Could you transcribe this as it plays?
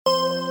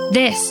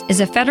This is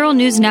a Federal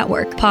News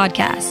Network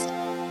podcast.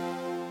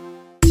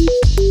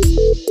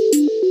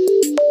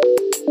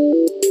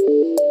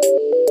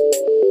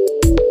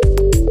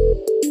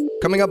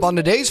 Coming up on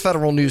today's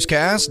Federal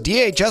Newscast,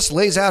 DHS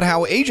lays out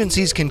how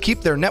agencies can keep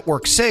their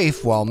network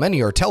safe while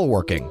many are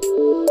teleworking.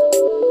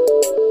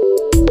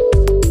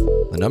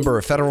 The number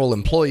of federal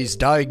employees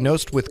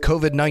diagnosed with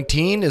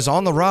COVID-19 is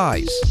on the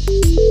rise.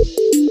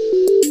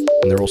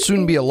 And there will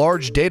soon be a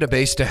large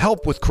database to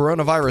help with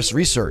coronavirus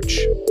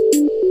research.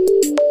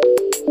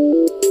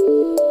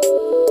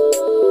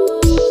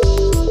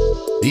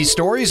 These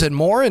stories and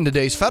more in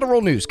today's Federal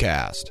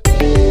Newscast.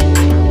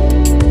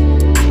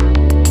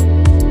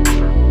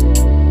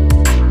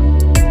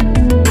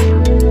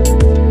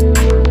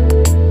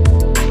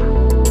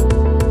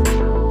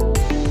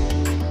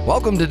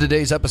 Welcome to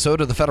today's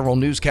episode of the Federal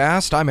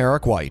Newscast. I'm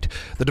Eric White.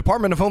 The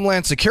Department of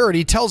Homeland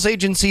Security tells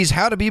agencies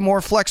how to be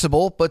more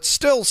flexible, but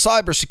still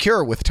cyber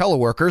secure with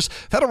teleworkers.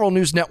 Federal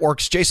News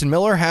Network's Jason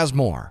Miller has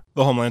more.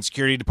 The Homeland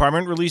Security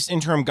Department released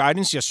interim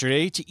guidance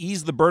yesterday to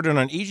ease the burden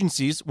on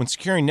agencies when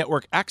securing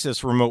network access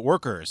for remote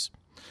workers.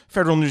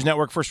 Federal News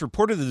Network first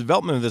reported the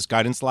development of this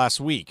guidance last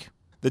week.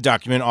 The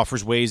document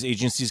offers ways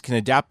agencies can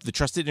adapt the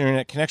Trusted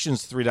Internet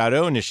Connections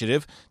 3.0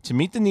 initiative to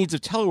meet the needs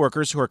of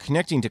teleworkers who are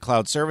connecting to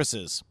cloud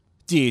services.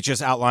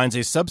 DHS outlines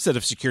a subset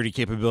of security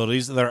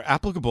capabilities that are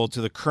applicable to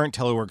the current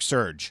telework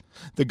surge.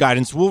 The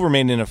guidance will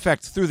remain in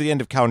effect through the end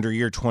of calendar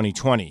year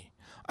 2020.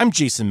 I'm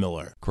Jason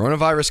Miller.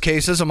 Coronavirus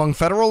cases among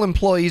federal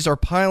employees are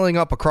piling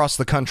up across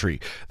the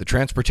country. The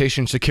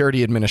Transportation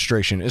Security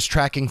Administration is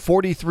tracking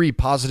 43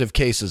 positive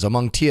cases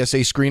among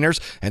TSA screeners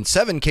and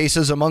 7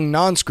 cases among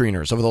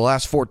non-screeners over the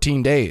last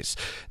 14 days.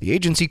 The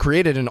agency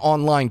created an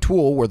online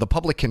tool where the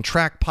public can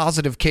track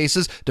positive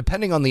cases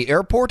depending on the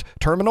airport,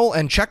 terminal,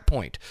 and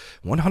checkpoint.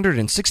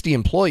 160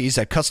 employees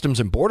at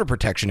Customs and Border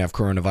Protection have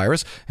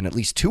coronavirus, and at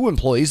least 2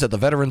 employees at the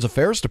Veterans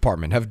Affairs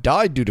Department have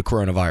died due to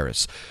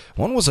coronavirus.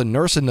 One was a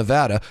nurse in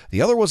Nevada.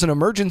 The other was an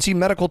emergency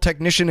medical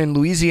technician in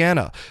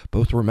Louisiana.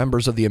 Both were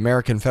members of the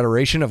American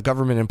Federation of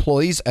Government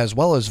Employees as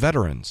well as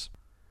veterans.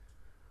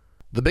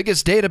 The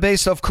biggest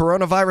database of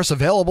coronavirus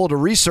available to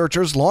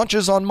researchers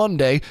launches on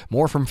Monday.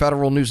 More from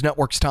Federal News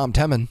Network's Tom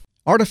Temin.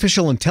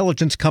 Artificial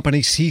intelligence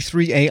company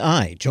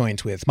C3.ai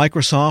joins with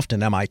Microsoft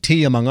and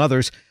MIT, among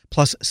others,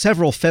 plus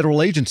several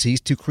federal agencies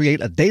to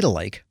create a data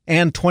lake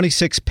and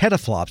 26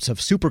 petaflops of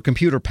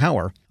supercomputer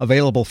power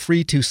available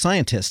free to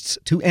scientists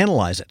to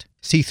analyze it.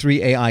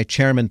 C3.ai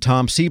Chairman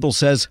Tom Siebel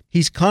says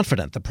he's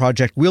confident the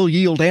project will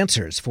yield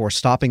answers for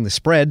stopping the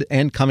spread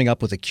and coming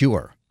up with a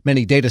cure.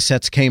 Many data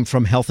sets came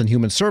from Health and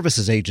Human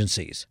Services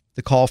agencies.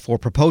 The call for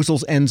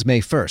proposals ends May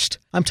 1st.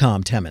 I'm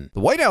Tom Temin.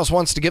 The White House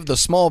wants to give the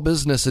Small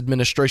Business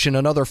Administration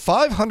another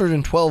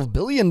 $512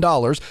 billion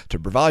to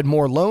provide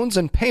more loans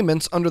and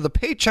payments under the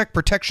Paycheck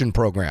Protection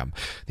Program.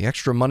 The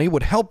extra money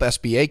would help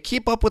SBA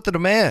keep up with the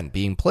demand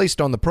being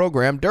placed on the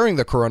program during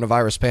the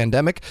coronavirus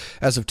pandemic.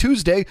 As of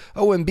Tuesday,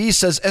 OMB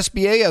says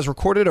SBA has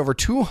recorded over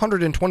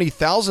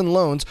 220,000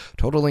 loans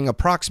totaling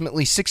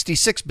approximately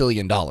 $66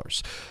 billion.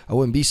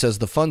 OMB says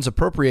the funds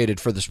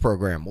appropriated for this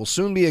program will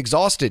soon be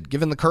exhausted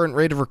given the current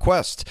rate of request.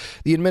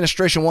 The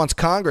administration wants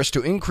Congress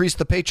to increase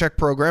the Paycheck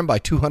Program by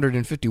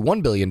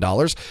 $251 billion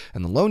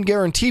and the Loan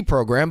Guarantee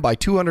Program by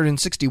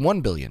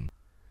 $261 billion.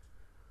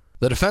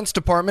 The Defense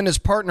Department is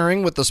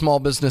partnering with the Small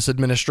Business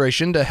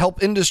Administration to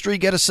help industry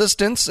get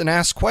assistance and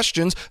ask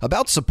questions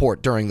about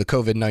support during the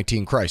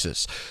COVID-19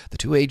 crisis. The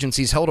two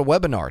agencies held a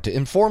webinar to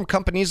inform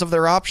companies of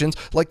their options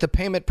like the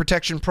Payment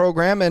Protection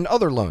Program and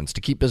other loans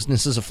to keep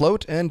businesses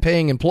afloat and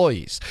paying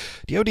employees.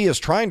 DoD is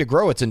trying to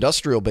grow its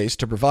industrial base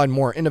to provide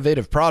more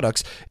innovative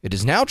products. It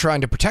is now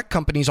trying to protect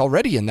companies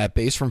already in that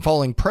base from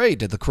falling prey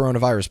to the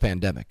coronavirus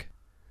pandemic.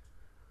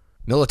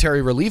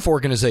 Military relief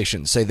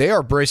organizations say they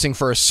are bracing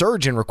for a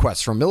surge in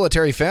requests from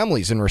military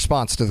families in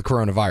response to the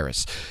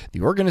coronavirus. The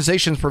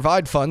organizations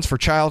provide funds for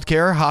child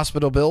care,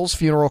 hospital bills,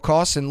 funeral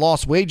costs, and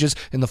lost wages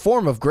in the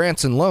form of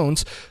grants and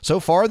loans. So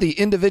far, the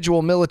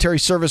individual military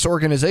service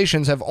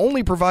organizations have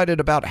only provided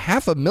about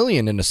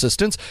 $500,000 in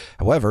assistance.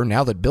 However,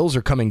 now that bills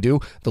are coming due,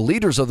 the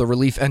leaders of the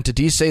relief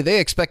entities say they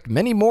expect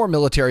many more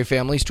military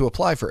families to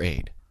apply for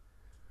aid.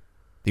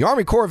 The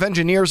Army Corps of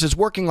Engineers is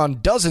working on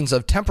dozens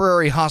of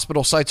temporary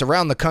hospital sites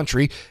around the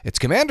country. Its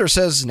commander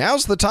says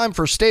now's the time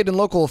for state and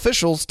local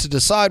officials to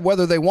decide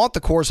whether they want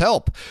the Corps'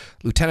 help.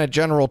 Lieutenant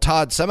General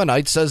Todd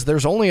Semonite says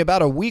there's only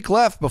about a week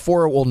left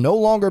before it will no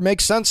longer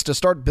make sense to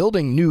start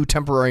building new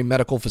temporary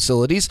medical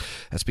facilities.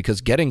 That's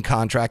because getting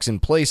contracts in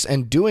place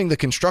and doing the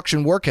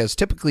construction work has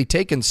typically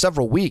taken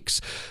several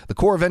weeks. The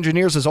Corps of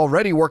Engineers is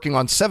already working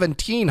on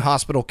 17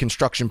 hospital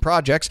construction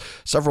projects.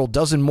 Several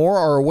dozen more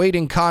are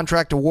awaiting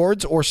contract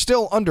awards or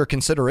still under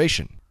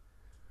consideration.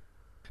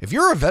 If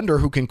you're a vendor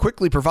who can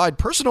quickly provide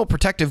personal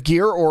protective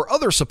gear or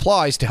other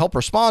supplies to help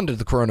respond to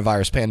the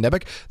coronavirus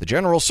pandemic, the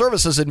General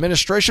Services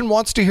Administration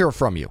wants to hear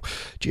from you.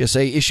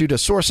 GSA issued a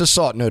sources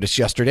sought notice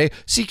yesterday,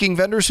 seeking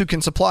vendors who can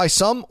supply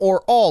some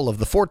or all of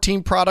the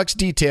 14 products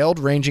detailed,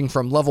 ranging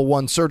from level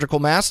 1 surgical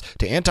masks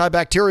to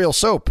antibacterial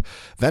soap.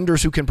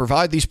 Vendors who can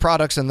provide these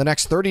products in the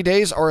next 30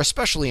 days are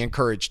especially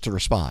encouraged to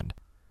respond.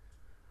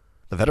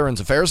 The Veterans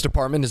Affairs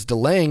Department is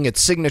delaying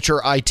its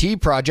signature IT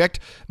project.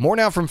 More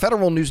now from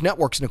Federal News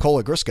Network's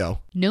Nicola Grisco.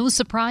 No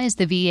surprise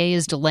the VA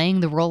is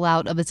delaying the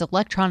rollout of its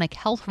electronic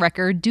health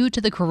record due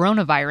to the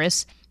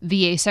coronavirus.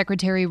 VA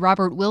Secretary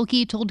Robert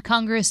Wilkie told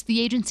Congress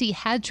the agency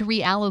had to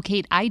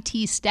reallocate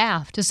IT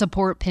staff to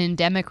support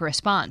pandemic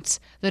response.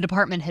 The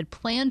department had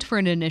planned for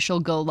an initial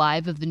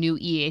go-live of the new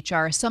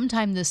EHR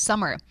sometime this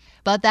summer,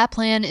 but that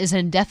plan is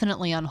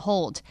indefinitely on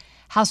hold.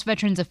 House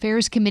Veterans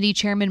Affairs Committee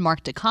Chairman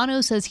Mark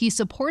Takano says he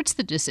supports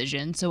the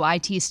decision so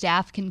IT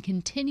staff can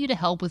continue to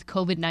help with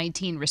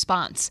COVID-19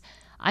 response.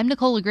 I'm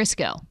Nicola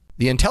Grisco.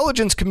 The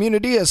intelligence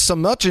community has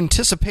some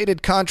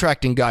much-anticipated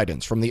contracting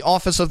guidance from the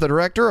Office of the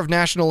Director of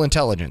National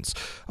Intelligence.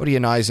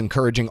 ODNI is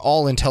encouraging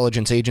all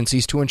intelligence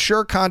agencies to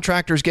ensure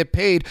contractors get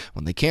paid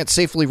when they can't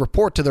safely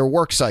report to their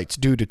work sites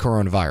due to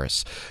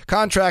coronavirus.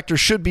 Contractors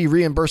should be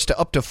reimbursed to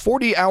up to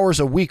 40 hours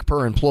a week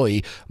per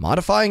employee.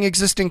 Modifying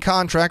existing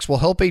contracts will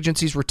help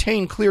agencies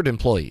retain cleared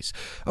employees.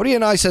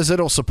 ODNI says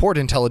it'll support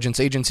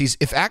intelligence agencies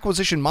if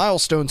acquisition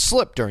milestones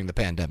slip during the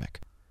pandemic.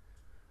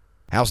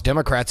 House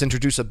Democrats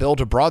introduce a bill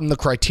to broaden the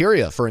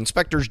criteria for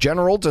inspectors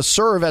general to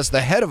serve as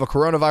the head of a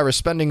coronavirus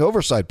spending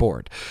oversight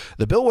board.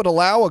 The bill would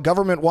allow a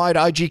government-wide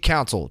IG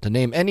council to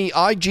name any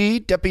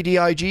IG, deputy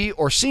IG,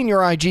 or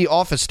senior IG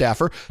office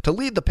staffer to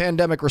lead the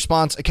Pandemic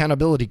Response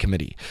Accountability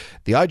Committee.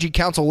 The IG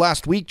council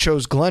last week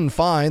chose Glenn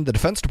Fine, the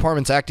Defense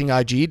Department's acting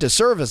IG, to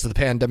serve as the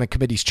Pandemic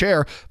Committee's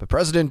chair, but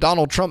President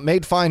Donald Trump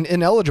made Fine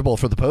ineligible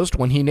for the post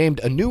when he named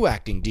a new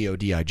acting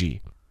DoD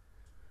IG.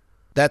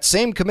 That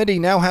same committee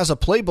now has a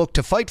playbook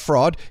to fight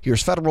fraud.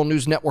 Here's Federal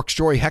News Network's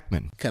Jory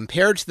Heckman.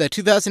 Compared to the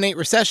 2008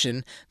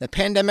 recession, the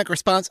Pandemic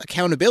Response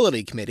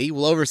Accountability Committee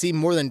will oversee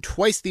more than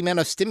twice the amount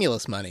of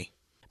stimulus money.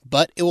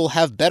 But it will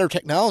have better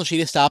technology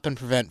to stop and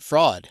prevent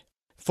fraud.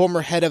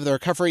 Former head of the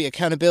Recovery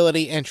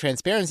Accountability and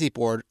Transparency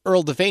Board,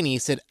 Earl Devaney,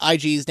 said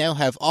IGs now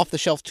have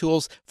off-the-shelf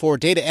tools for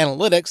data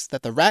analytics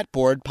that the RAT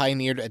board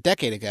pioneered a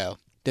decade ago.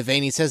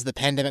 Devaney says the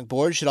Pandemic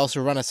Board should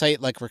also run a site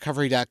like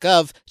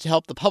recovery.gov to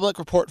help the public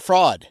report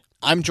fraud.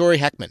 I'm Jory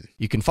Heckman.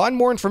 You can find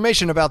more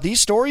information about these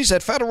stories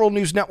at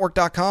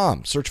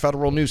federalnewsnetwork.com. Search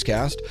Federal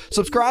Newscast.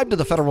 Subscribe to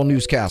the Federal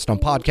Newscast on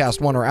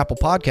Podcast One or Apple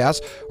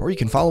Podcasts, or you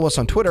can follow us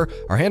on Twitter.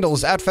 Our handle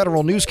is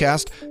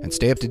 @FederalNewscast, and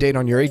stay up to date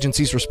on your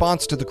agency's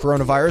response to the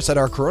coronavirus at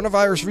our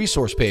coronavirus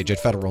resource page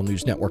at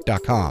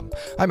federalnewsnetwork.com.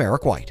 I'm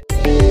Eric White.